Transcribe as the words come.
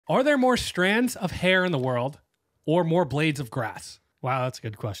Are there more strands of hair in the world or more blades of grass? Wow, that's a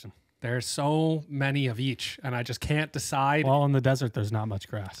good question. There's so many of each, and I just can't decide. Well, in the desert, there's not much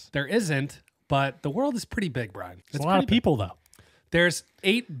grass. There isn't, but the world is pretty big, Brian. It's a lot of people, though. There's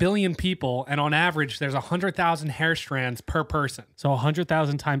 8 billion people, and on average, there's 100,000 hair strands per person. So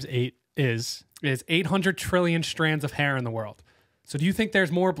 100,000 times 8 is 800 trillion strands of hair in the world. So do you think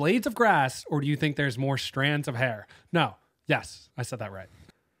there's more blades of grass, or do you think there's more strands of hair? No. Yes, I said that right.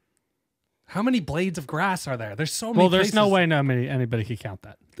 How many blades of grass are there? There's so many. Well, there's no way anybody could count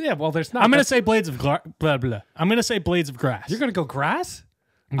that. Yeah, well, there's not. I'm going to say blades of blah blah. I'm going to say blades of grass. You're going to go grass?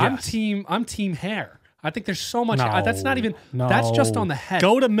 Yes. I'm team hair. I think there's so much. No, that's not even. No. That's just on the head.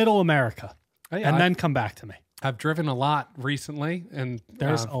 Go to Middle America and then come back to me. I've driven a lot recently, and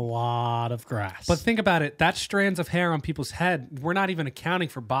there's a lot of grass. But think about it. That's strands of hair on people's head. We're not even accounting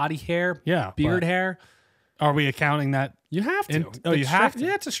for body hair, beard hair. Are we accounting that? You have to. You have to.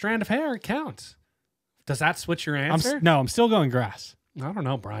 Yeah, it's a strand of hair. It counts. Does that switch your answer? I'm still going grass. I don't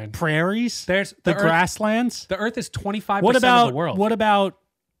know, Brian. Prairies? There's the grasslands? The Earth is 25% of the world. What about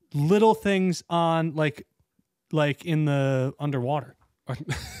little things on like in the underwater?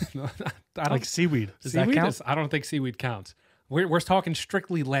 Like seaweed. Does that count? I don't think seaweed counts. We're talking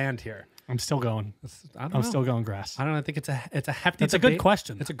strictly land here. I'm still going. I'm still going grass. I don't know. I think it's a hefty. That's debate. A good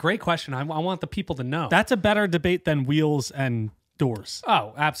question. It's a great question. I want the people to know. That's a better debate than wheels and doors.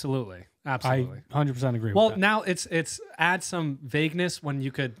 Oh, absolutely. Absolutely. I 100% agree with that. Well, now it's add some vagueness when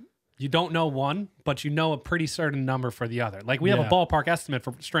you don't know one, but you know a pretty certain number for the other. Like we have a ballpark estimate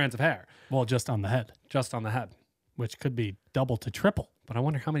for strands of hair. Well, just on the head. Just on the head. Which could be double to triple. But I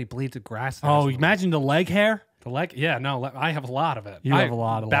wonder how many blades of grass there is. Imagine the leg hair. The leg? Yeah, no, I have a lot of it. You have a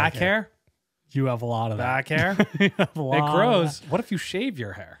lot of back hair? You have a lot of back that. hair? You have a lot. It grows. What if you shave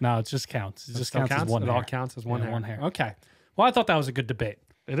your hair? No, it just counts. It just counts as one hair. It all counts as one hair. One hair. Okay. Well, I thought that was a good debate.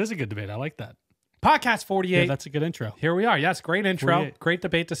 It is a good debate. I like that. Podcast 48. Yeah, that's a good intro. Here we are. Yes, great intro. 48. Great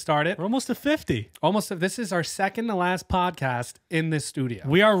debate to start it. We're almost to 50. This is our second to last podcast in this studio.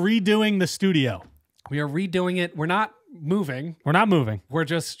 We are redoing the studio. We are redoing it. We're not moving. We're not moving. We're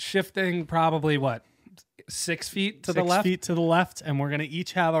just shifting probably, 6 feet to the left? 6 feet to the left, and we're going to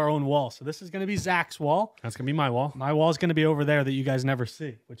each have our own wall. So this is going to be Zach's wall. That's going to be my wall. My wall is going to be over there that you guys never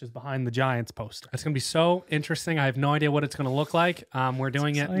see, which is behind the Giants poster. That's going to be so interesting. I have no idea what it's going to look like. We're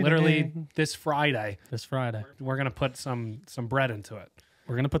doing it literally this Friday. This Friday. We're going to put some bread into it.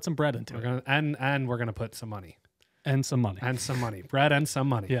 We're going to put some bread into it. And we're going to put some money. And some money. And some money. Bread and some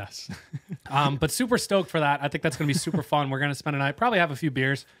money. Yes. But super stoked for that. I think that's going to be super fun. We're going to spend a night, probably have a few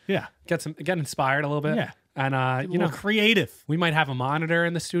beers. Yeah. Get inspired a little bit. Yeah. And creative. We might have a monitor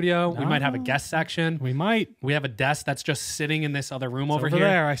in the studio. We might have a guest section. We might. We have a desk that's just sitting in this other room over here.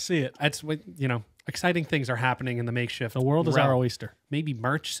 There, I see it. It's exciting things are happening in the Makeshift. The world is our oyster. Maybe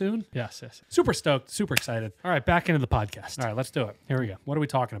merch soon. Yes. Super stoked. Super excited. All right, back into the podcast. All right, let's do it. Here we go. What are we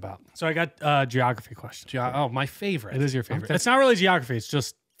talking about? So I got geography questions. My favorite. It is your favorite. It's not really geography. It's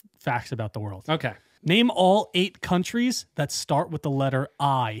just facts about the world. Okay. Name all 8 countries that start with the letter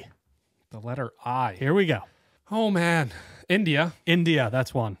I. The letter I. Here we go. Oh, man. India.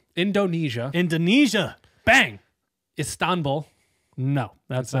 That's one. Indonesia. Bang. Istanbul. No,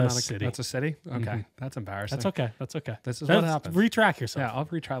 that's a city. That's a city? Okay. That's embarrassing. That's okay. This is what happens. Retrack yourself. Yeah, I'll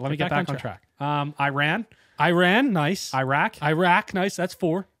retrack. Let me get back on track. Iran. Nice. Iraq, nice. That's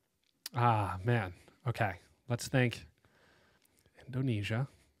 4. Ah, man. Okay. Let's think. Indonesia.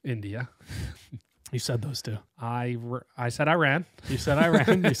 India. You said those two. I said Iran. You said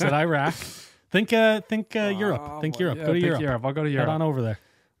Iran. You said Iraq. Think Europe. Think Europe. Yeah, go to Europe. I'll go to Europe. Head on over there.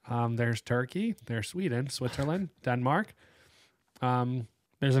 There's Turkey. There's Sweden, Switzerland, Denmark.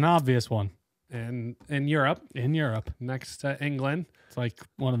 There's an obvious one. And in Europe. Next to England. It's like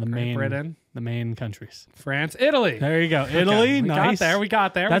one of the Britain. The main countries. France, Italy. There you go. Italy. Okay. Nice. We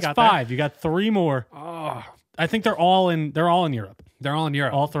got there. That's 5. You got 3 more. Oh. I think they're all in Europe. They're all in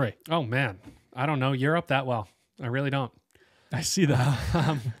Europe. All 3. Oh man. I don't know Europe that well. I really don't. I see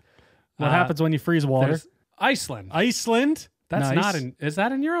that. What happens when you freeze water? Iceland. That's nice. Not in. Is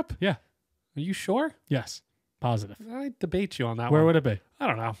that in Europe? Yeah. Are you sure? Yes. Positive. I debate you on that one. Where would it be? I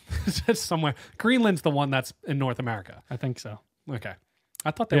don't know. It's somewhere. Greenland's the one that's in North America. I think so. Okay.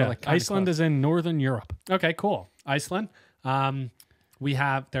 I thought they were like Iceland is in Northern Europe. Okay, cool. Iceland. There's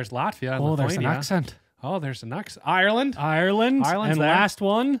Latvia. Oh, Lithuania. there's an accent. Oh, there's an accent. Ireland's and there. Last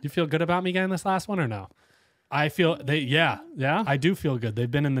one. You feel good about me getting this last one or no? I feel Yeah. I do feel good.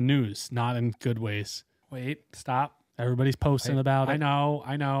 They've been in the news, not in good ways. Wait, stop. Everybody's posting about it.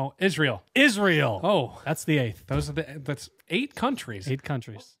 I know. Israel. Oh, that's the 8th. That's 8 countries. 8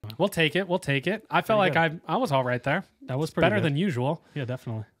 countries. We'll take it. I felt like I was all right there. That was pretty better good. than usual. Yeah,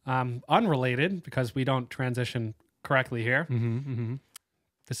 definitely. Unrelated, because we don't transition correctly here.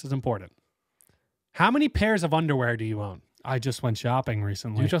 This is important. How many pairs of underwear do you own? I just went shopping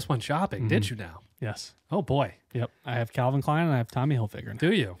recently. You just went shopping, did you now? Yes. Oh, boy. Yep. I have Calvin Klein and I have Tommy Hilfiger now.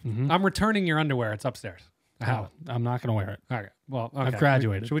 Do you? I'm returning your underwear. It's upstairs. I have it. I'm not going to wear it. Okay. Well, okay. I've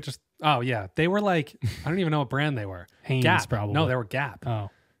graduated. Should we just... Oh, yeah. They were like... I don't even know what brand they were. Hanes, Gap. probably. No, they were Gap. Oh.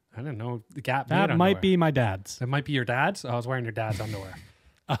 I didn't know the Gap That made might underwear. be my dad's. That might be your dad's? Oh, I was wearing your dad's underwear.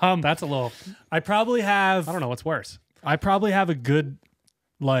 That's a little... I probably have... I don't know what's worse. I probably have a good,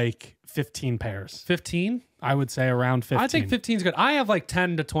 like, 15 pairs. 15? I would say around 15. I think 15 is good. I have like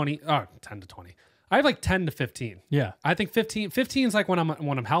 10 to 20. Oh, 10 to 20. I have like 10 to 15. Yeah. I think 15 is like when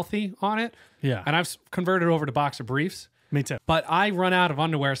I'm healthy on it. Yeah. And I've converted over to boxer briefs. Me too. But I run out of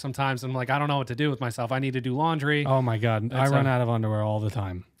underwear sometimes, and I'm like, I don't know what to do with myself. I need to do laundry. Oh my God. I run out of underwear all the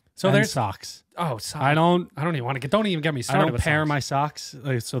time. So and there's socks. Oh, socks. I don't even want to get. Don't even get me I started. don't with pair socks. my socks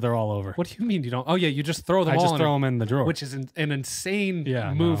so they're all over. What do you mean you don't? Oh yeah, you just throw them. I all just throw them in the drawer, which is an insane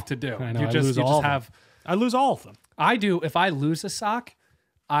move to do. I know. You I just lose you all just of have. them. I lose all of them. I do. If I lose a sock,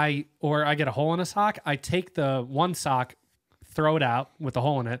 or I get a hole in a sock, I take the one sock, throw it out with the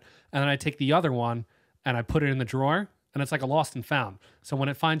hole in it, and then I take the other one and I put it in the drawer, and it's like a lost and found. So when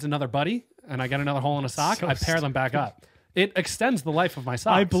it finds another buddy and I get another hole in a sock, So I pair them back up. It extends the life of my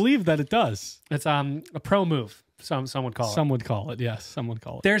socks. I believe that it does. It's a pro move. Some would call it. Some would call it. Yes, some would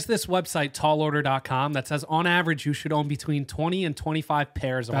call it. There's this website, tallorder.com, that says on average you should own between 20 and 25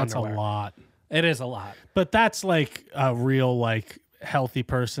 pairs of That's underwear. a lot. It is a lot. But that's like a real like healthy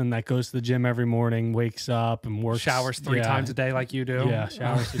person that goes to the gym every morning, wakes up and works. Showers three times a day like you do. Yeah,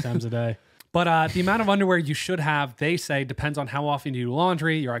 showers 3 times a day. But the amount of underwear you should have, they say, depends on how often you do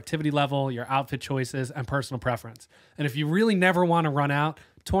laundry, your activity level, your outfit choices, and personal preference. And if you really never want to run out,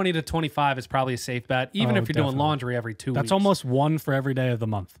 20 to 25 is probably a safe bet, even if you're doing laundry every 2 weeks. That's almost one for every day of the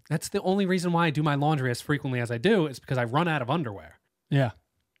month. That's the only reason why I do my laundry as frequently as I do, is because I run out of underwear. Yeah.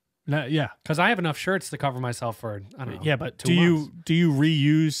 Yeah. Because I have enough shirts to cover myself for, I don't know. Yeah, but 2 months. do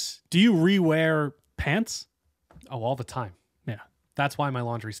you rewear pants? Oh, all the time. Yeah. That's why my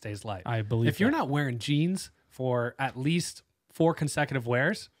laundry stays light. I believe if you're not wearing jeans for at least 4 consecutive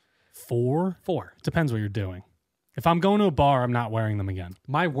wears. 4? 4. Depends what you're doing. If I'm going to a bar, I'm not wearing them again.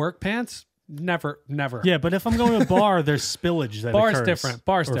 My work pants, never. Yeah, but if I'm going to a bar, there's spillage that Bar's occurs. different.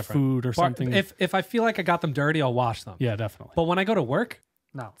 Bar's or different. Food or something. If I feel like I got them dirty, I'll wash them. Yeah, definitely. But when I go to work,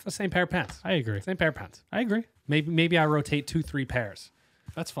 no, it's the same pair of pants. I agree. Same pair of pants. I agree. Maybe I rotate 2-3 pairs.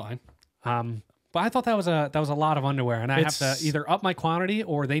 That's fine. But I thought that was a lot of underwear, and I have to either up my quantity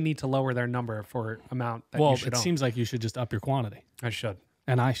or they need to lower their number for amount that you should own. Seems like you should just up your quantity. I should.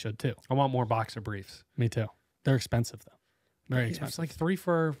 And I should too. I want more boxer briefs. Me too. They're expensive though. Very expensive. It's like 3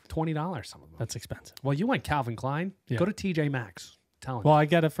 for $20. Some of them. That's expensive. Well, you went Calvin Klein. Yeah. Go to TJ Maxx. Telling Well, I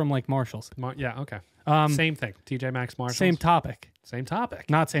get it from like Marshalls. yeah, okay. Same thing. TJ Maxx, Marshalls. Same topic. Same topic.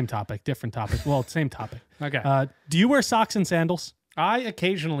 Not same topic. Different topic. Well, same topic. Okay. Do you wear socks and sandals? I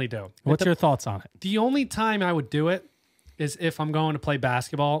occasionally do. What's your thoughts on it? The only time I would do it is if I'm going to play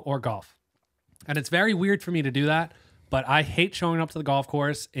basketball or golf. And it's very weird for me to do that, but I hate showing up to the golf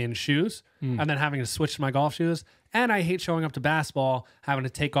course in shoes and then having to switch to my golf shoes. And I hate showing up to basketball, having to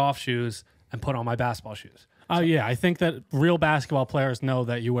take off shoes and put on my basketball shoes. Oh, yeah. I think that real basketball players know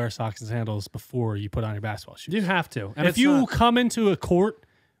that you wear socks and sandals before you put on your basketball shoes. You have to. And if you come into a court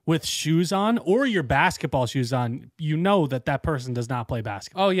with shoes on or your basketball shoes on, you know that that person does not play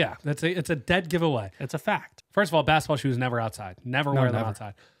basketball. Oh, yeah. It's a dead giveaway. It's a fact. First of all, basketball shoes never outside. Never wear them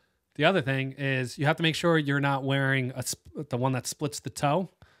outside. The other thing is you have to make sure you're not wearing the one that splits the toe.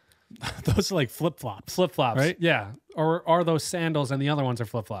 Those are like flip-flops. Flip-flops. Right? Yeah. Or are those sandals and the other ones are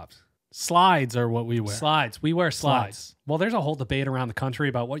flip-flops? Slides are what we wear. Slides. We wear slides. Well, there's a whole debate around the country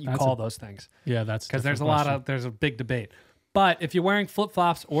about what you call those things. Yeah, that's because there's a big debate. But if you're wearing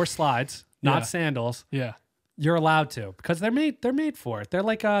flip-flops or slides, not sandals, you're allowed to because they're made for it. They're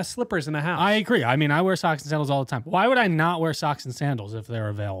like slippers in a house. I agree. I mean, I wear socks and sandals all the time. Why would I not wear socks and sandals if they're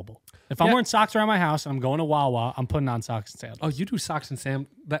available? If I'm wearing socks around my house and I'm going to Wawa, I'm putting on socks and sandals. Oh, you do socks and sandals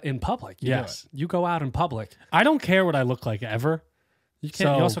in public? Yes. You go out in public. I don't care what I look like ever. You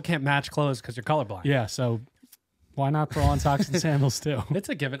can't. You also can't match clothes because you're colorblind. Yeah, so why not throw on socks and sandals too? It's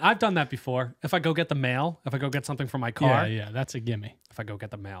a given. I've done that before. If I go get the mail, if I go get something from my car. Yeah, that's a gimme. If I go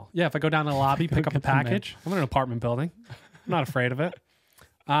get the mail. Yeah, if I go down to the lobby, pick up a package. I'm in an apartment building. I'm not afraid of it.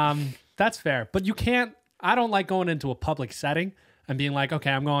 That's fair. But you can't, I don't like going into a public setting and being like,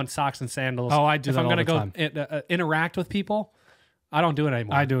 okay, I'm going socks and sandals. Oh, I do that all the time. If I'm going to go interact with people, I don't do it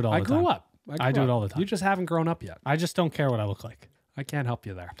anymore. I do it all the time. I grew up. I do it all the time. You just haven't grown up yet. I just don't care what I look like. I can't help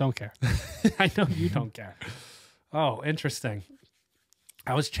you there. Don't care. I know you don't care. Oh, interesting.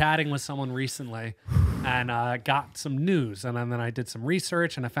 I was chatting with someone recently and got some news, and then I did some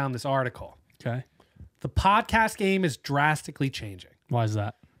research and I found this article. Okay. The podcast game is drastically changing. Why is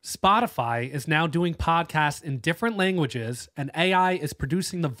that? Spotify is now doing podcasts in different languages, and AI is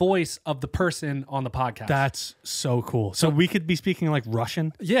producing the voice of the person on the podcast. That's so cool. So we could be speaking like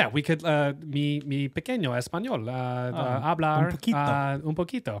Russian? Yeah, we could. Mi pequeño español. Hablar un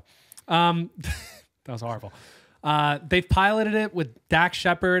poquito. That was horrible. They've piloted it with Dax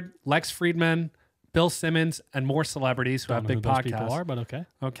Shepard, Lex Friedman, Bill Simmons, and more celebrities who have big podcasts. People are, but okay.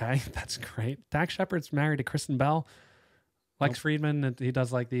 Okay, that's great. Dax Shepard's married to Kristen Bell. Lex Friedman, he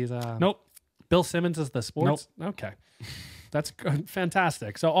does like these. Nope. Bill Simmons is the sports. Nope. Okay, that's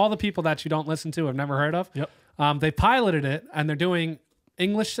fantastic. So all the people that you don't listen to, have never heard of. Yep. They piloted it, and they're doing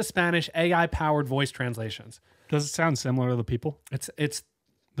English to Spanish AI-powered voice translations. Does it sound similar to the people? It's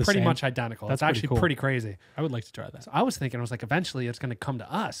pretty much identical. That's actually pretty crazy. I would like to try that. So I was thinking, eventually it's going to come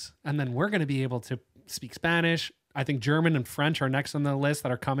to us, and then we're going to be able to speak Spanish. I think German and French are next on the list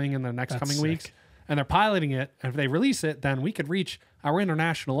that are coming in the next coming weeks. And they're piloting it. And if they release it, then we could reach our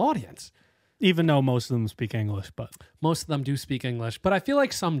international audience. Even though most of them speak English, but most of them do speak English. But I feel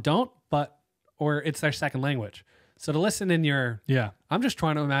like some don't, or it's their second language. So to listen in I'm just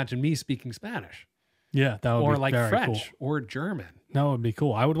trying to imagine me speaking Spanish. Yeah, that would be like very French cool. or German. No, it would be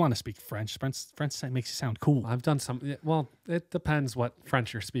cool. I would want to speak French. French makes you sound cool. I've done some. Well, it depends what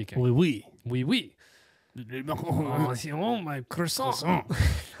French you're speaking. Oui. Oh, my croissant.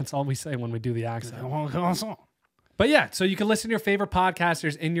 That's all we say when we do the accent. But yeah, so you can listen to your favorite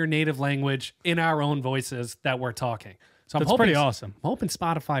podcasters in your native language in our own voices that we're talking. So That's pretty awesome. I'm hoping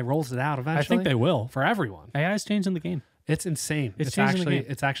Spotify rolls it out eventually. I think they will. For everyone. AI is changing the game. It's insane. It's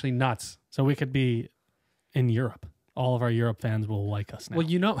actually nuts. So we could be in Europe. All of our Europe fans will like us now.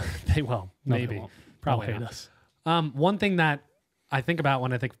 Well, they will. No, maybe. they won't. Probably They'll hate not. us. One thing that I think about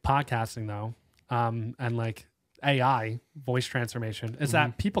when I think of podcasting, though, and like AI voice transformation, is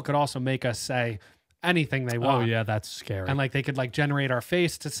that people could also make us say anything they want. Oh yeah, that's scary. And like they could like generate our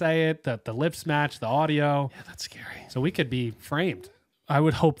face to say it, the lips match, the audio. Yeah, that's scary. So we could be framed. I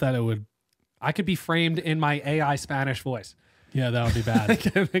would hope that it would. I could be framed in my AI Spanish voice. Yeah, that would be bad.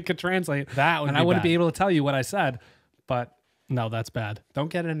 It could translate. That would. And I wouldn't be able to tell you what I said, but no, that's bad. Don't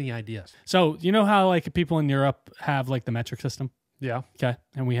get any ideas. So you know how like people in Europe have like the metric system? Yeah. Okay.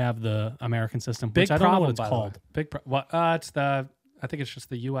 And we have the American system, Big which I don't know what it's called. I think it's just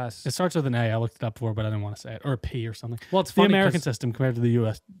the U.S. It starts with an A. I looked it up before, but I didn't want to say it. Or a P or something. Well, it's the funny American system compared to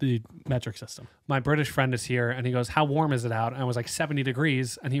the metric system. My British friend is here, and he goes, "How warm is it out?" And I was like, 70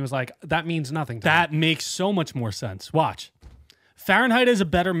 degrees. And he was like, "That means nothing to That me." makes so much more sense. Watch. Fahrenheit is a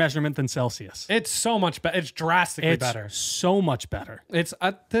better measurement than Celsius. It's so much better. It's drastically better. So much better. It's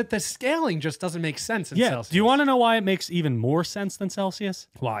the scaling just doesn't make sense in Celsius. Do you want to know why it makes even more sense than Celsius?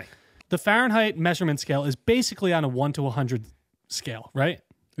 Why? The Fahrenheit measurement scale is basically on a 1 to 100 scale, right?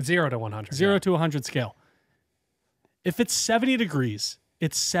 0 to 100. 0 to 100 scale. If it's 70 degrees,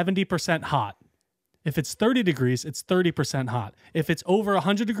 it's 70% hot. If it's 30 degrees, it's 30% hot. If it's over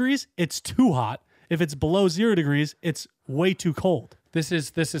 100 degrees, it's too hot. If it's below 0 degrees, it's way too cold. This is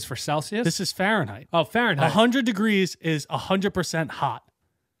for Celsius? This is Fahrenheit. Oh, Fahrenheit. 100 degrees is 100% hot.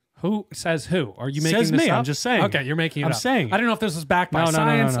 Who says who? Are you making Says this me. up? I'm just saying. Okay, you're making it I'm up. saying. I don't know if this was backed by No.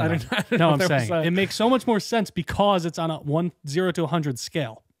 science. No, I don't no, know I'm if there saying. was It makes so much more sense because it's on a 0 to 100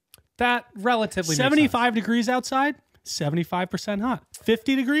 scale. that relatively 75 degrees outside, 75% hot.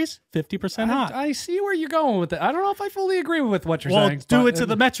 50 degrees, 50% hot. I see where you're going with it. I don't know if I fully agree with what you're saying. Well, do it to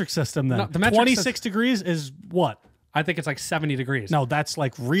the metric system then. No, the metric 26 degrees is what? I think it's like 70 degrees. No, that's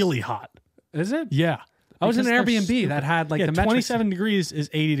like really hot. Is it? Yeah. I was in an Because they're Airbnb stupid. that had like Yeah, the metric 27 degrees is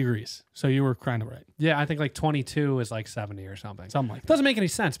 80 degrees. So you were kind of right. Yeah, I think like 22 is like 70 or something. Something like It doesn't make any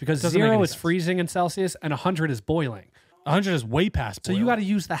sense because Doesn't make 0 any is sense. freezing in Celsius and 100 is boiling. 100 is way past So you got to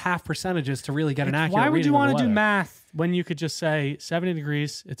use the half percentages to really get an accurate Why would reading you of the want to do weather. math when you could just say 70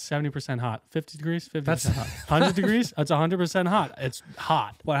 degrees, it's 70% hot. 50 degrees, 50% hot. 100 degrees, it's 100% hot. It's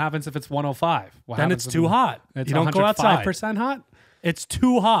hot. What happens if it's 105? What Then happens it's if too hot. It's You don't go outside. 105% hot? It's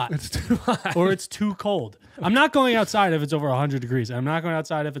too hot. It's too hot. Or it's too cold. I'm not going outside if it's over 100 degrees. And I'm not going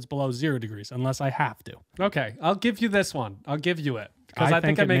outside if it's below 0 degrees unless I have to. Okay, I'll give you this one. I'll give you it because I I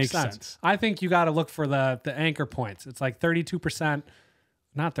think it think it makes makes sense. sense. I think you got to look for the anchor points. It's like 32%,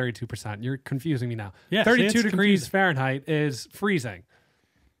 not 32%. You're confusing me now. Yeah, 32 see, it's degrees confusing. Fahrenheit is freezing.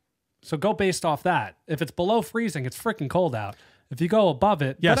 So go based off that. If it's below freezing, it's freaking cold out. If you go above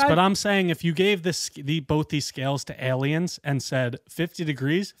it, Yes, but I'm saying if you gave both these scales to aliens and said 50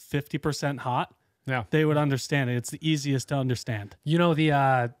 degrees, 50% hot, Yeah. they would understand it. It's the easiest to understand. You know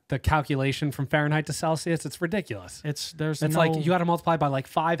the calculation from Fahrenheit to Celsius? It's ridiculous. It's Like you got to multiply by like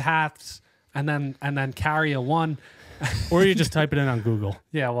 5/2 and then carry a 1. or you just type it in on Google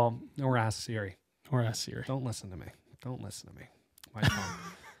Yeah, well, or ask Siri. or ask Siri. Don't listen to me. Don't listen to me. My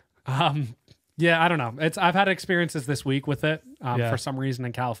phone. Yeah, I don't know. I've had experiences this week with it for some reason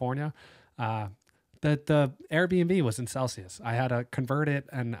in California. The Airbnb was in Celsius. I had to convert it,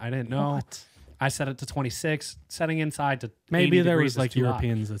 and I didn't know. What? I set it to 26. Setting inside to Maybe 80 there degrees was is like too hot.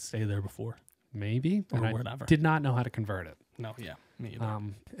 Europeans that stay there before. Maybe Or and I whatever. did not know how to convert it. No, yeah, me either.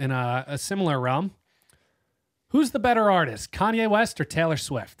 In a similar realm, who's the better artist, Kanye West or Taylor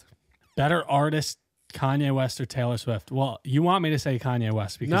Swift? Better artist, Kanye West or Taylor Swift? Well, you want me to say Kanye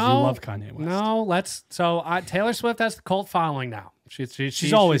West because you love Kanye West. No, Taylor Swift has the cult following now.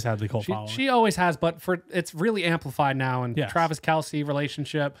 She's always had the cult following. She always has, but it's really amplified now. And Travis Kelce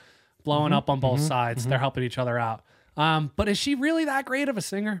relationship blowing up on both sides. They're helping each other out. But is she really that great of a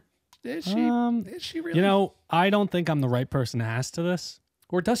singer? Is she really? You know, I don't think I'm the right person to ask to this.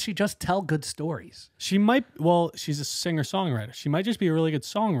 Or does she just tell good stories? She might. Well, she's a singer-songwriter. She might just be a really good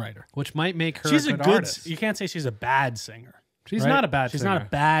songwriter. Which might make her She's a good artist. You can't say she's a bad singer. She's right? not a bad She's singer. not a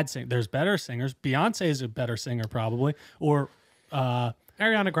bad singer. There's better singers. Beyonce is a better singer probably. Or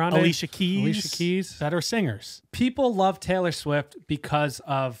Ariana Grande. Alicia Keys. Better singers. People love Taylor Swift because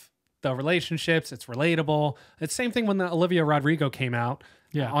of the relationships. It's relatable. It's the same thing when the Olivia Rodrigo came out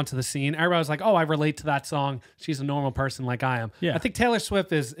onto the scene. Everybody was like, oh, I relate to that song. She's a normal person like I am. Yeah. I think Taylor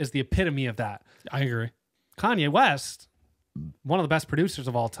Swift is the epitome of that. I agree. Kanye West, one of the best producers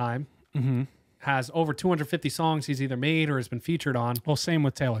of all time, has over 250 songs he's either made or has been featured on. Well, same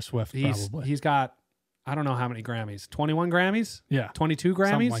with Taylor Swift probably. He's got, I don't know how many Grammys. 21 Grammys? Yeah. 22 Grammys?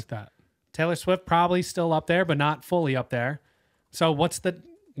 Something like that. Taylor Swift probably still up there, but not fully up there. So what's the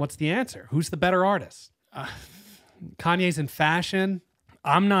answer? Who's the better artist? Kanye's in fashion.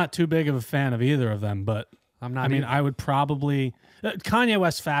 I'm not too big of a fan of either of them, but I'm not. I mean, I would probably Kanye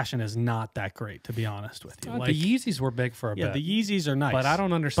West fashion is not that great, to be honest with you. The Yeezys were big for a bit. Yeah, the Yeezys are nice, but I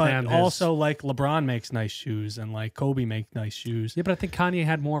don't understand. But also, like LeBron makes nice shoes, and like Kobe makes nice shoes. Yeah, but I think Kanye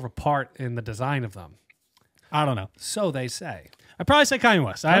had more of a part in the design of them. I don't know. So they say. I'd probably say Kanye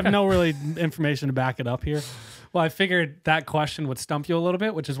West. I have no really information to back it up here. Well, I figured that question would stump you a little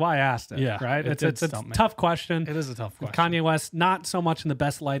bit, which is why I asked it. Yeah, right. It's a me. tough question. It is a tough question. Kanye West, not so much in the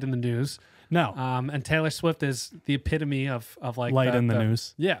best light in the news. No. And Taylor Swift is the epitome of like light in the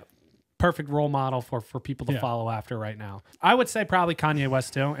news. Yeah. Perfect role model for people to follow after right now. I would say probably Kanye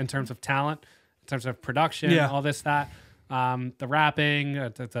West too, in terms of talent, in terms of production, all this, that, the rapping,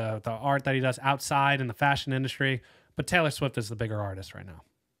 the art that he does outside in the fashion industry. But Taylor Swift is the bigger artist right now,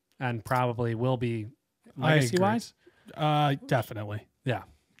 and probably will be legacy wise. Definitely. Yeah.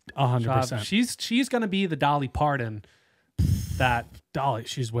 100%. She's going to be the Dolly Parton that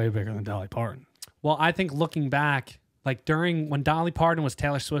she's way bigger than Dolly Parton. Well, I think looking back, like when Dolly Parton was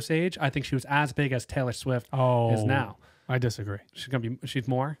Taylor Swift's age, I think she was as big as Taylor Swift is now. I disagree. She's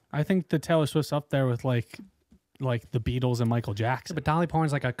more? I think the Taylor Swift's up there with like the Beatles and Michael Jackson. But Dolly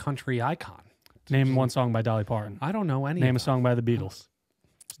Parton's like a country icon. Name one song by Dolly Parton. I don't know any. Name a song by the Beatles.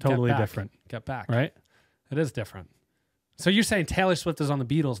 It's totally different. Get Back. Right? It is different. So you're saying Taylor Swift is on the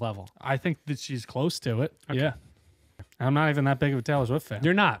Beatles level? I think that she's close to it. Okay. Yeah. I'm not even that big of a Taylor Swift fan.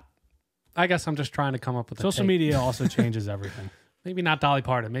 You're not. I guess I'm just trying to come up with social media also changes everything. Maybe not Dolly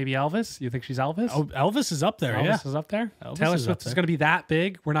Parton. Maybe Elvis. You think she's Elvis? Oh, Elvis is up there. Elvis is up there. Taylor Swift is going to be that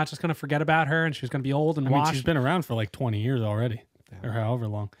big. We're not just going to forget about her, and she's going to be old and washed. I mean, she's been around for like 20 years already, or however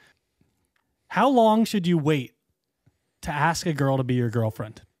long. How long should you wait to ask a girl to be your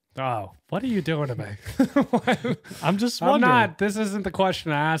girlfriend? Oh, what are you doing to me? I'm just wondering. I'm not. This isn't the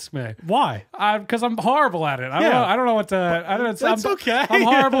question to ask me. Why? Because I'm horrible at it. I don't know what to. That's okay. I'm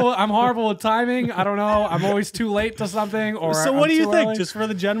horrible. I'm horrible with timing. I don't know. I'm always too late to something. Or so, what do you think? Just for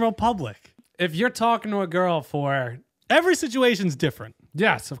the general public, if you're talking to a girl for every situation's different.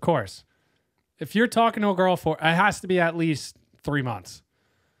 Yes, of course. If you're talking to a girl for, it has to be at least 3 months.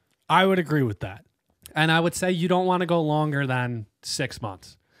 I would agree with that. And I would say you don't want to go longer than 6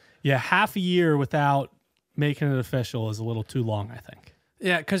 months. Yeah, half a year without making it official is a little too long, I think.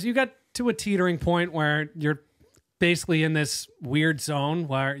 Yeah, because you got to a teetering point where you're basically in this weird zone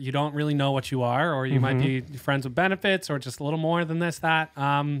where you don't really know what you are, or you might be friends with benefits, or just a little more than this, that.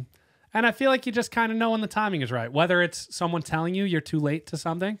 And I feel like you just kind of know when the timing is right. Whether it's someone telling you you're too late to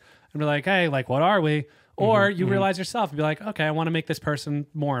something and be like, hey, like, what are we? Or you realize yourself and be like, okay, I want to make this person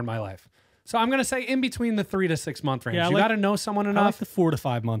more in my life. So I'm gonna say in between the 3 to 6 month range. Yeah, You got to know someone I like enough the 4 to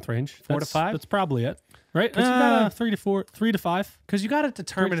 5 month range. 4 to 5? That's probably it, right? 'Cause you gotta- 3 to 4, 3 to 5. because you got to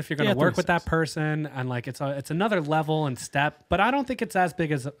determine if you're gonna 3 work to with that 6. person, and like it's another level and step. But I don't think it's as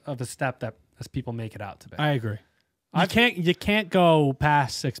big of a step as people make it out to be. I agree. You can't go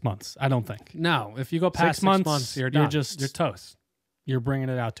past 6 months. I don't think No, if you go past 6 months, you're done. You're toast. You're bringing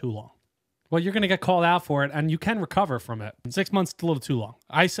it out too long. Well, you're gonna get called out for it, and you can recover from it. 6 months is a little too long.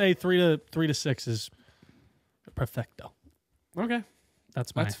 I say 3 to 6 is perfecto. Okay,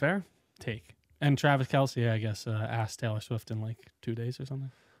 That's my that's fair. take. And Travis Kelce, I guess, asked Taylor Swift in like 2 days or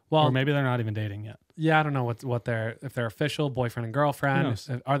something. Well, Or maybe they're not even dating yet. yeah, I don't know if they're official boyfriend and girlfriend. Who knows?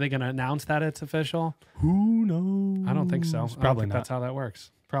 Are they gonna announce that it's official? Who knows? I don't think so. Probably I don't think not. That's how that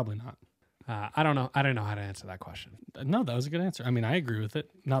works. Probably not. I don't know. I don't know how to answer that question. No, that was a good answer. I mean, I agree with it.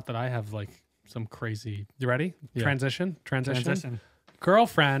 Not that I have like some crazy You ready? Yeah. Transition. transition.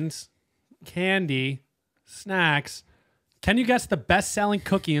 Girlfriends, candy, snacks. Can you guess the best-selling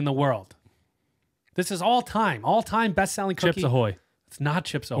cookie in the world? This is all time best-selling cookie. Chips Ahoy. It's not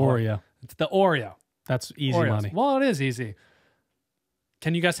Chips Ahoy. Oreo. It's the Oreo. That's easy Oreos. money. Well, it is easy.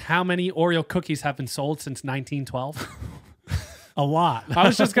 Can you guess how many Oreo cookies have been sold since 1912? A lot. I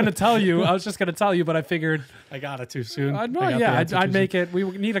was just gonna tell you. But I figured. I got it too soon. I'd make it. We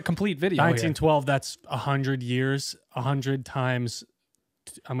need a complete video. 1912. That's 100 years. 100 times.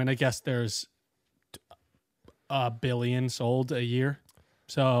 I'm gonna guess there's a billion sold a year.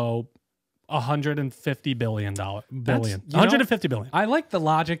 So $150 billion. Billion. 150 billion. I like the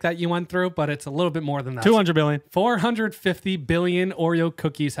logic that you went through, but it's a little bit more than that. 200 billion. 450 billion Oreo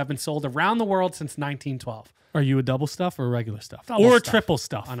cookies have been sold around the world since 1912. Are you a double stuff or a regular stuff? Double or a stuff. triple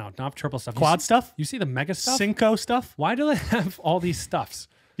stuff? Oh no, not triple stuff. Quad stuff? You see the mega stuff? Cinco stuff? Why do they have all these stuffs?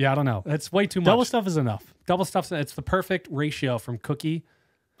 Yeah, I don't know. That's way too much. Double stuff is enough. Double stuff. It's the perfect ratio from cookie.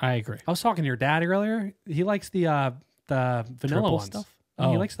 I agree. I was talking to your dad earlier. He likes the vanilla Triple ones. stuff?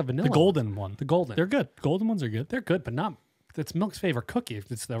 He likes the vanilla. The golden one. The golden. They're good. Golden ones are good. They're good, but not. It's Milk's favorite cookie.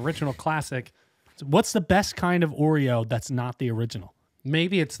 It's the original classic. What's the best kind of Oreo that's not the original?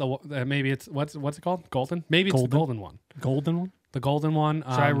 Maybe it's what's it called? Golden. Maybe it's the golden one. Golden one? The golden one.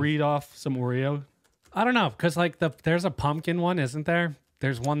 Should I read off some Oreo? I don't know because like there's a pumpkin one, isn't there?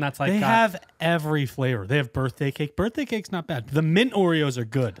 There's one that's like They have every flavor. They have birthday cake. Birthday cake's not bad. The mint Oreos are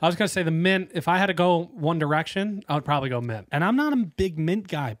good. I was gonna say the mint. If I had to go one direction, I would probably go mint. And I'm not a big mint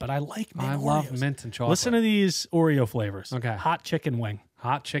guy, but I like mint I Oreos. love mint and chocolate. Listen to these Oreo flavors. Okay. Hot chicken wing.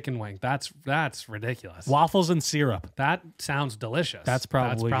 Hot chicken wing. That's ridiculous. Waffles and syrup. That sounds delicious. That's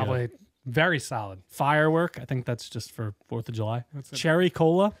probably very solid. Firework. I think that's just for 4th of July. Cherry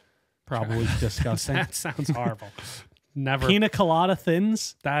cola. Probably disgusting. That sounds horrible. Never. Pina colada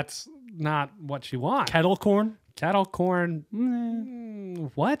thins. That's not what you want. Kettle corn. Kettle corn.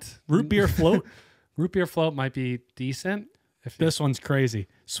 What? Root beer float. Root beer float might be decent. This one's crazy.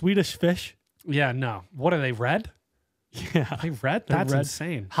 Swedish fish. Yeah, no. What are they, red? Yeah. Are they red? They're That's red.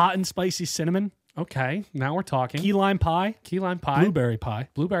 insane. Hot and spicy cinnamon. Okay, now we're talking. Key lime pie. Key lime pie. Blueberry pie.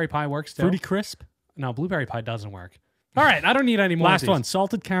 Blueberry pie works too. Fruity crisp. No, blueberry pie doesn't work. All right, I don't need any more. Last of these. one.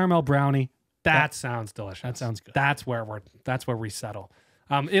 Salted caramel brownie. That sounds delicious. That sounds good. That's where we settle.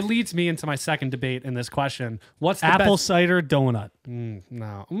 It leads me into my second debate in this question. What's the Apple best? cider donut.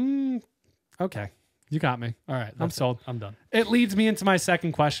 No. Okay. You got me. All right. I'm sold. I'm done. It leads me into my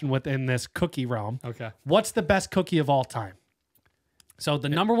second question within this cookie realm. Okay. What's the best cookie of all time? So the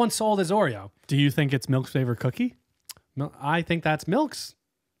number one sold is Oreo. Do you think it's Milk's favorite cookie? I think that's Milk's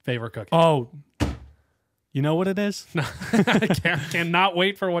favorite cookie. Oh, you know what it is? I cannot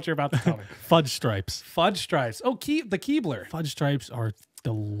wait for what you're about to tell me. Fudge stripes. Fudge stripes. Oh, the Keebler. Fudge stripes are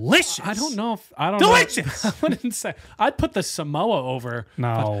delicious. I don't know if I don't Delicious. know. I wouldn't say. I'd put the Samoa over.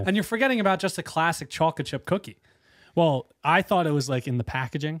 No. And you're forgetting about just a classic chocolate chip cookie. Well, I thought it was like in the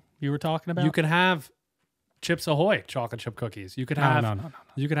packaging you were talking about. You could have Chips Ahoy chocolate chip cookies. You could have no.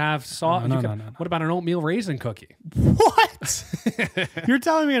 You could have salt. No. What about an oatmeal raisin cookie? What? You're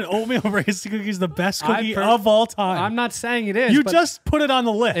telling me an oatmeal raisin cookie is the best cookie of all time? I'm not saying it is. You but just put it on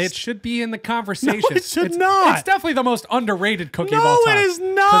the list. it should be in the conversation. No, it should not. It's definitely the most underrated cookie of No, all time. it is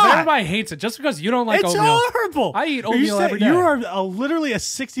Because not. everybody hates it just because you don't like It's oatmeal. horrible. I eat You oatmeal say- every day. You are literally a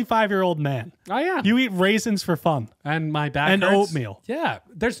 65-year-old man. I am. You eat raisins for fun. And my back And hurts. oatmeal. Yeah,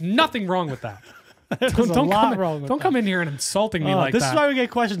 there's nothing wrong with that. There's a lot wrong with Don't that. come in here and insulting me like this that. is why we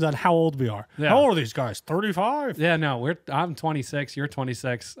get questions on how old we are. Yeah. How old are these guys? 35? Yeah, no, I'm 26. You're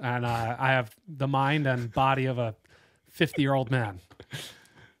 26, and I have the mind and body of a 50-year-old man.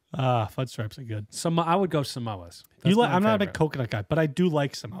 Fudge stripes are good. I would go Samoas. That's my I'm not a big favorite. coconut guy, but I do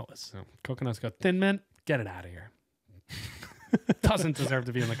like Samoas. No, coconuts go thin mint. Get it out of here. Doesn't deserve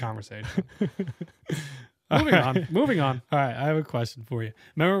to be in the conversation. Moving on. All right, I have a question for you.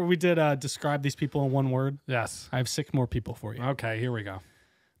 Remember we did describe these people in one word? Yes. I have 6 more people for you. Okay, here we go.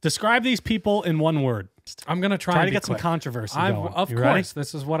 Describe these people in one word. I'm going to try to and get be some quick. controversy going. Of You course, ready?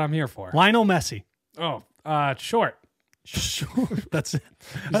 this is what I'm here for. Lionel Messi. Oh, short. Sure. That's it.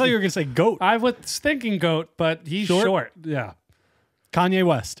 I thought you were going to say goat. I was thinking goat, but he's short. Yeah. Kanye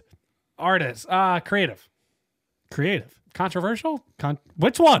West. Artist. Creative. Creative. Controversial?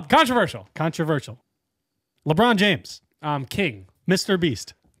 Which one? Controversial. Controversial. LeBron James. King. Mr.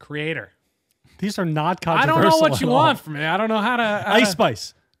 Beast. Creator. These are not I controversial. don't know what you at all. want from me. I don't know how to. Ice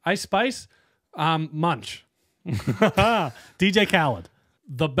Spice. Ice Spice. Munch. DJ Khaled.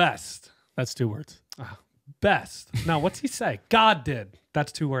 The best. That's 2 words. Best. No, what's he say? God did.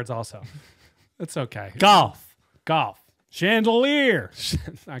 That's 2 words also. It's okay. Golf. Golf. Chandelier.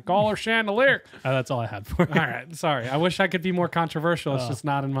 I call her chandelier. That's all I had for you. All right. Sorry. I wish I could be more controversial. It's just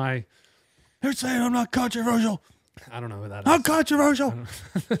not in my. You're saying I'm not controversial. I don't know who that is. I'm controversial.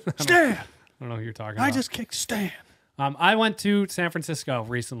 Stan. I don't know who you're talking about. I just kicked Stan. I went to San Francisco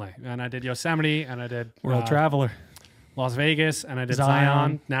recently, and I did Yosemite, and I did World Traveler. Las Vegas, and I did Zion.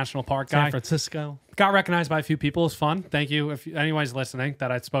 Zion National Park. San Guy Francisco. got recognized by a few people. It was fun. Thank you. If anybody's listening that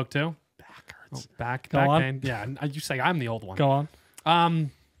I spoke to, Back hurts. back on. pain. Yeah, and you say I'm the old one. Go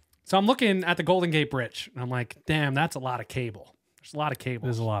on. So I'm looking at the Golden Gate Bridge, and I'm like, damn, that's a lot of cable. There's a lot of cables.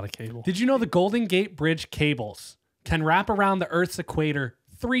 There's a lot of cable. Did you know the Golden Gate Bridge cables can wrap around the Earth's equator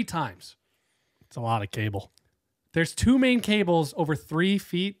 3 times? It's a lot of cable. There's 2 main cables over 3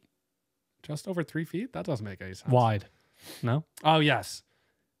 feet. Just over 3 feet? That doesn't make any sense. Wide. No? Oh, yes.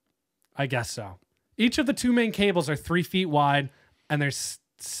 I guess so. Each of the 2 main cables are 3 feet wide, and there's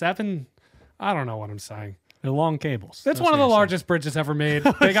 7. I don't know what I'm saying. They're long cables. It's one of the largest bridges ever made.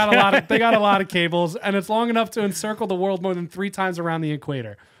 They got a lot of cables, and it's long enough to encircle the world more than 3 times around the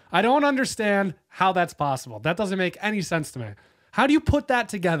equator. I don't understand how that's possible. That doesn't make any sense to me. How do you put that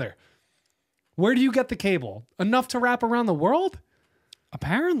together? Where do you get the cable? Enough to wrap around the world?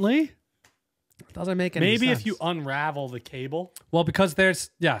 Apparently. Doesn't make any sense. Maybe if you unravel the cable. Well, because there's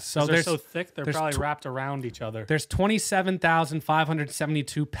They're so thick, they're there's probably wrapped around each other. There's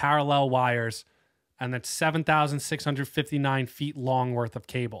 27,572 parallel wires, and that's 7,659 feet long worth of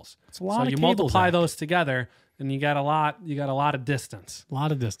cables. It's a lot so of you cables, multiply Zach. those together, and you got a lot of distance. A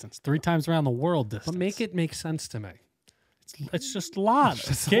lot of distance. 3 times around the world distance. But make it make sense to me. It's just a lot.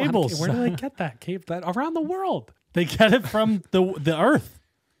 It's of a lot of cables. Where do they get that cable? That around the world? They get it from the Earth.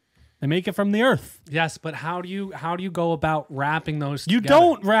 They make it from the Earth. Yes, but how do you go about wrapping those You together?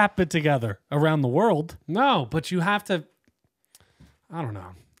 don't wrap it together around the world. No, but you have to. I don't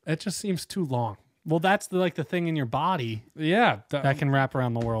know. It just seems too long. Well, that's the thing in your body Yeah. that can wrap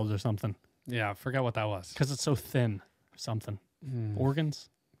around the world or something Yeah, forget what that was. because it's so thin or something. Organs,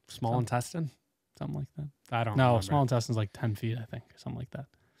 Small intestine? something like that. I don't No, remember. small intestine's like 10 feet, I think, or something like that.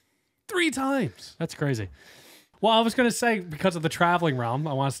 3 times. That's crazy. Well, I was going to say, because of the traveling realm,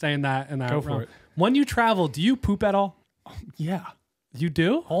 I want to stay in that Go for realm. it. When you travel, do you poop at all? Yeah, You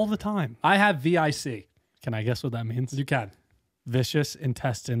do? all the time. I have VIC. Can I guess what that means? You can. Vicious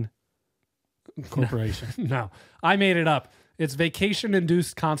Intestine Corporation. No, I made it up. It's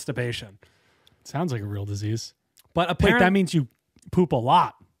vacation-induced constipation. Sounds like a real disease. But Wait, apparently, that means you poop a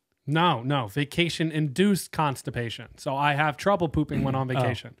lot. no, vacation-induced constipation. So I have trouble pooping when on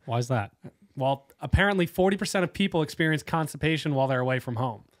vacation. Why is that? Well, apparently 40% of people experience constipation while they're away from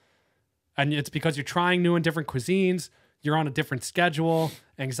home. And it's because you're trying new and different cuisines, you're on a different schedule,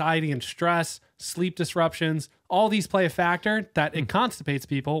 anxiety and stress, sleep disruptions, all these play a factor that it constipates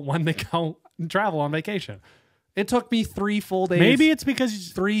people when they go and travel on vacation. It took me 3 full days. Maybe it's because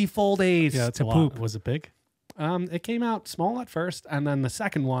you 3 full days that's to a lot. poop. Was it big? It came out small at first, and then the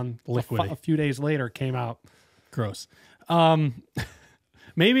second one, Liquidy. a few days later, came out. Gross.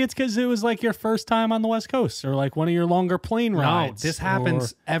 Maybe it's because it was like your first time on the West Coast or like one of your longer plane rides. No, this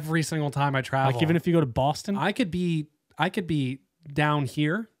happens every single time I travel. Like even if you go to Boston? I could be down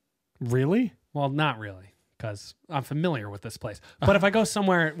here. Really? Well, not really, because I'm familiar with this place. But if I go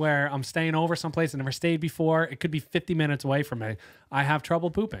somewhere where I'm staying over someplace I never stayed before, it could be 50 minutes away from me. I have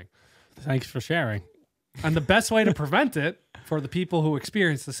trouble pooping. Thanks for sharing. And the best way to prevent it for the people who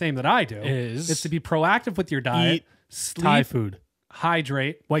experience the same that I do is to be proactive with your diet, Eat sleep, Thai food.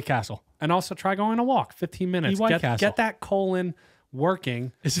 hydrate, White Castle. and also try going on a walk. 15 minutes. Eat White Castle. Get that colon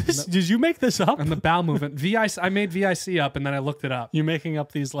working. Is this? Did you make this up? And the bowel movement. I made VIC up and then I looked it up. You're making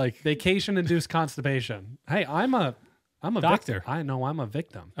up these like. Vacation-induced constipation. Hey, I'm a Doctor. victim. I know I'm a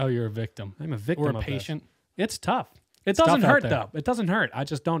victim. Oh, you're a victim. I'm a victim Or of a this. patient. It's tough. It tough doesn't out hurt there. though. It doesn't hurt. I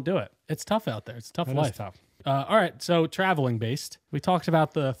just don't do it. It's tough out there. It's a tough It is life. tough. All right, so traveling based. We talked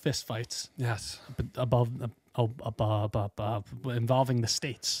about the fist fights Yes. involving the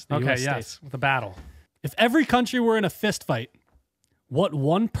states. The Okay, US yes. states. The battle. If every country were in a fist fight, what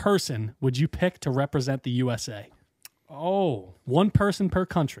one person would you pick to represent the USA? Oh. One person per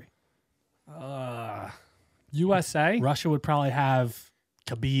country. USA? Russia would probably have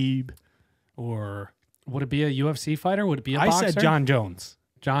Khabib or... Would it be a UFC fighter? Would it be a I boxer? said John Jones.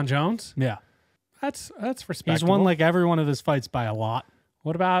 John Jones? Yeah. That's respectable. He's won like every one of his fights by a lot.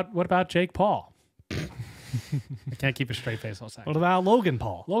 What about Jake Paul? I can't keep a straight face all second. What about Logan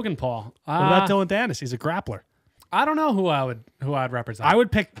Paul? Logan Paul. What about Dylan Dennis? He's a grappler. I don't know who I'd represent. I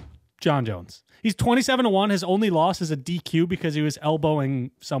would pick John Jones. He's 27-1. His only loss is a DQ because he was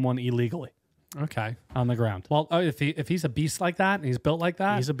elbowing someone illegally Okay. on the ground. Well, if he's a beast like that and he's built like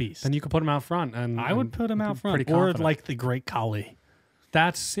that, He's a beast. then you could put him out front. And I would put him out front. Pretty Or confident. like the great Khali.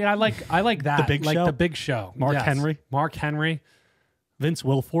 I like that. The Big like Show? the Big Show. Mark Yes. Henry? Mark Henry. Vince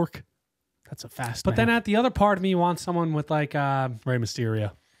Wilfork. That's a fast But man. then at the other part of me wants someone with like Rey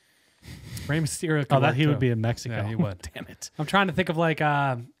Mysterio. Rey Mysterio. Oh, that he would be in Mexico. Yeah, he would. Damn it. I'm trying to think of like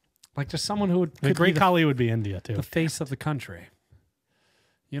just someone who would The could great be Khali would be India too. the face of the country.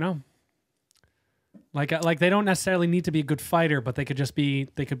 You know, like they don't necessarily need to be a good fighter, but they could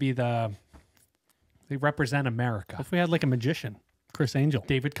represent America. If we had like a magician, Chris Angel.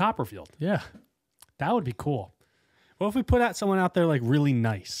 David Copperfield. Yeah. That would be cool. What if we put out someone out there like really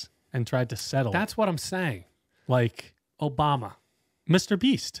nice and tried to settle? That's what I'm saying. like Obama. Mr.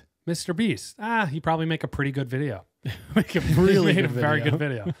 Beast. Mr. Beast. He'd probably make a pretty good video. Make a really Made good a very video. good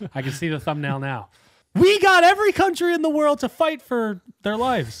video. I can see the thumbnail now. We got every country in the world to fight for their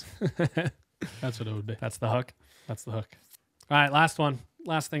lives. That's what it would be. That's the hook. That's the hook. All right, last one.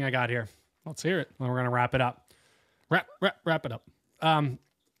 Last thing I got here. Let's hear it. And we're gonna wrap it up. Wrap it up.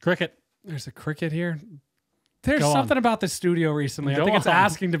 Cricket. There's a cricket here. There's Go on. something about the studio recently. I Go think it's on.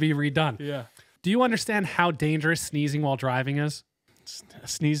 asking to be redone. Yeah. Do you understand how dangerous sneezing while driving is?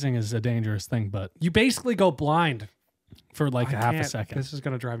 Sneezing is a dangerous thing, but You basically go blind. for like a half a Can't- second. This is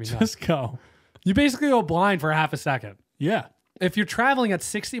gonna drive me nuts. Just go. You basically go blind for half a second. Yeah. If you're traveling at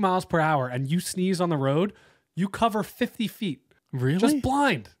 60 miles per hour and you sneeze on the road, you cover 50 feet. Really? Just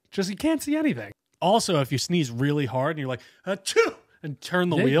blind. Just you can't see anything. Also, if you sneeze really hard and you're like, achoo, and turn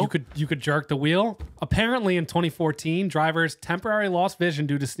the Yeah, wheel. You could jerk the wheel. Apparently, in 2014, drivers temporarily lost vision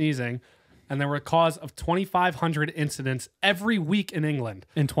due to sneezing, and there were a cause of 2,500 incidents every week in England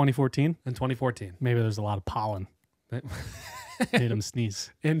In 2014, in 2014. maybe there's a lot of pollen. Made him sneeze.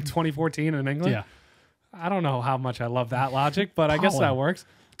 In 2014 in England? Yeah. I don't know how much I love that logic, but I guess Pollen. that works.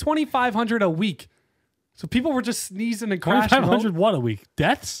 2,500 a week. So people were just sneezing and crashing. 2,500 what a week?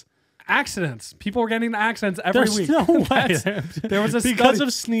 Deaths? Accidents. People were getting into accidents every There's week. no way. There was a because study.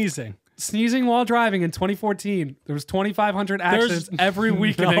 of sneezing. Sneezing while driving in 2014. There was 2,500 accidents every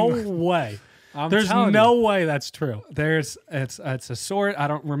week in England. No way. I'm There's telling no you. way that's true. It's a source. I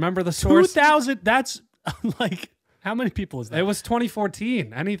don't remember the source. 2,000. That's like, how many people is that? It was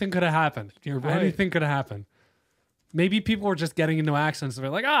 2014. Anything could have happened. You're right. Anything could have happened. Maybe people were just getting into accidents. They're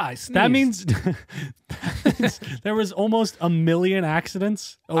like, I sneezed. That means there was almost 1 million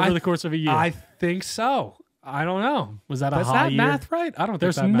accidents over the course of a year. I think so. I don't know. Was that a Is high that year? math right? I don't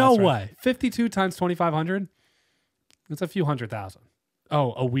There's think that no math's right. way. 52 times 2,500. It's a few 100,000.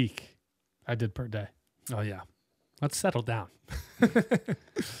 Oh, a week. I did per day. Oh, yeah. Let's settle down.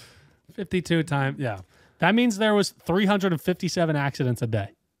 52 times. Yeah. That means there was 357 accidents a day.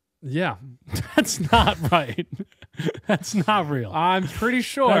 Yeah. That's not right. That's not real. I'm pretty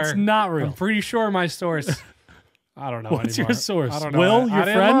sure. That's not real. I'm pretty sure my source. I don't know What's anymore. your source? I don't know. Will, your I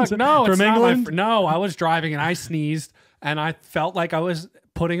didn't friend look. No, from it's not England? my no, I was driving and I sneezed and I felt like I was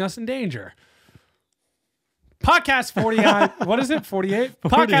putting us in danger. Podcast 48. What is it? 48?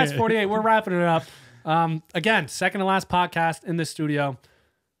 Podcast 48. We're wrapping it up. Again, second to last podcast in this studio.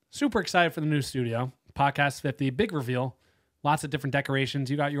 Super excited for the new studio. Podcast 50. Big reveal. Lots of different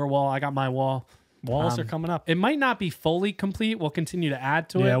decorations. You got your wall. I got my wall. Walls are coming up. It might not be fully complete. We'll continue to add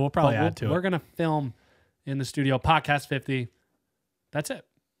to it. Yeah, we'll probably but add to it. We're going to film in the studio. Podcast 50. That's it.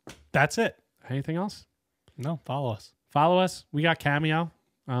 That's it. Anything else? No, follow us. Follow us. We got Cameo.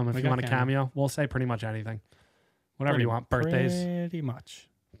 If you got want a cameo, we'll say pretty much anything. Whatever you want. Birthdays, Pretty much.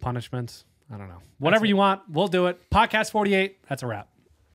 punishments. I don't know. Whatever you want, we'll do it. Podcast 48. That's a wrap.